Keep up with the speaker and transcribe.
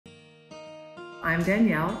I'm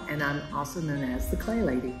Danielle, and I'm also known as the Clay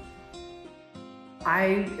Lady.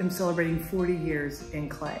 I am celebrating 40 years in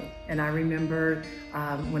clay, and I remember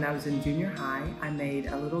when I was in junior high, I made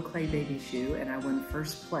a little clay baby shoe, and I won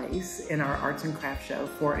first place in our arts and craft show,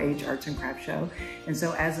 4-H arts and craft show. And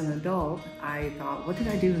so as an adult, I thought, what did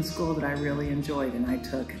I do in school that I really enjoyed? And I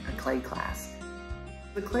took a clay class.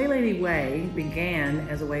 The Clay Lady way began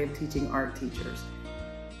as a way of teaching art teachers.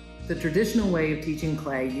 The traditional way of teaching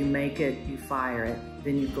clay, you make it, you fire it,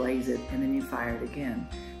 then you glaze it, and then you fire it again.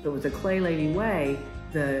 But with the Clay Lady way,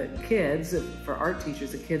 the kids, for art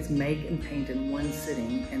teachers, the kids make and paint in one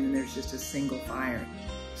sitting, and then there's just a single firing.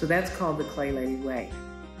 So that's called the Clay Lady way.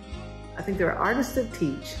 I think there are artists that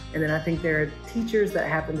teach, and then I think there are teachers that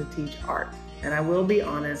happen to teach art. And I will be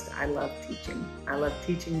honest, I love teaching. I love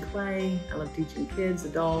teaching clay, I love teaching kids,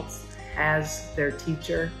 adults. As their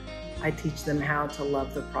teacher, I teach them how to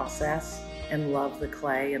love the process and love the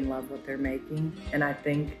clay and love what they're making. And I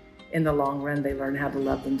think in the long run, they learn how to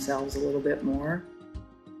love themselves a little bit more.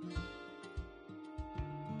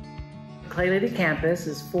 Clay Lady campus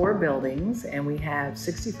is 4 buildings, and we have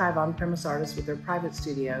 65 on-premise artists with their private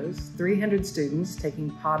studios, 300 students taking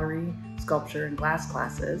pottery, sculpture, and glass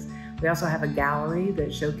classes. We also have a gallery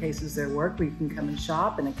that showcases their work where you can come and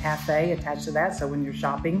shop, and a cafe attached to that, so when you're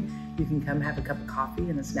shopping, you can come have a cup of coffee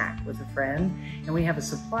and a snack with a friend. And we have a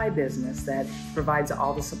supply business that provides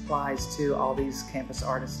all the supplies to all these campus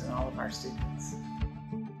artists and all of our students.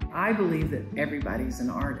 I believe that everybody's an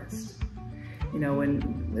artist. You know,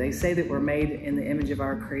 when they say that we're made in the image of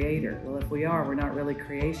our Creator, well, if we are, we're not really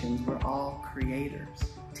creations, we're all creators.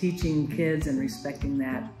 Teaching kids and respecting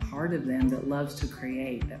that part of them that loves to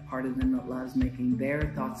create, that part of them that loves making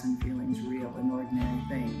their thoughts and feelings real in ordinary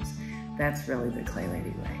things, that's really the Clay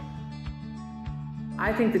Lady way.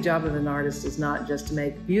 I think the job of an artist is not just to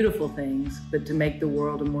make beautiful things, but to make the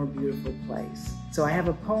world a more beautiful place. So I have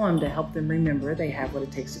a poem to help them remember they have what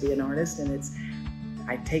it takes to be an artist, and it's,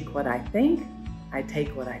 I take what I think, I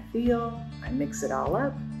take what I feel, I mix it all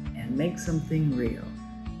up and make something real.